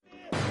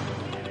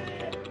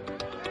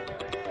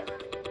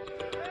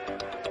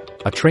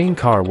A train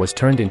car was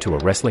turned into a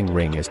wrestling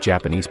ring as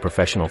Japanese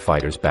professional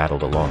fighters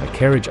battled along a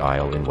carriage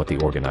aisle in what the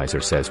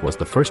organizer says was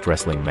the first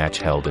wrestling match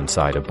held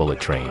inside a bullet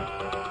train.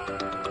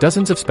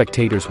 Dozens of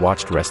spectators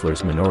watched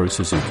wrestlers Minoru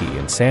Suzuki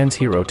and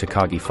Sanshiro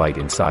Takagi fight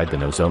inside the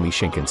Nozomi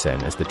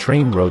Shinkansen as the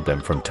train rode them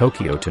from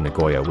Tokyo to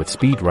Nagoya with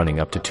speed running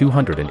up to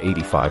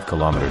 285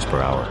 km per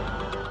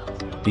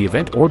hour. The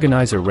event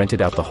organizer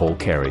rented out the whole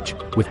carriage,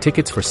 with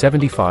tickets for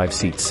 75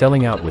 seats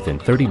selling out within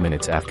 30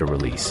 minutes after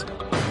release.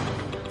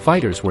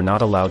 Fighters were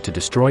not allowed to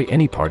destroy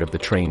any part of the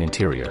train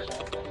interior.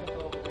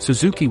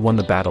 Suzuki won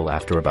the battle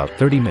after about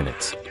 30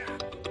 minutes.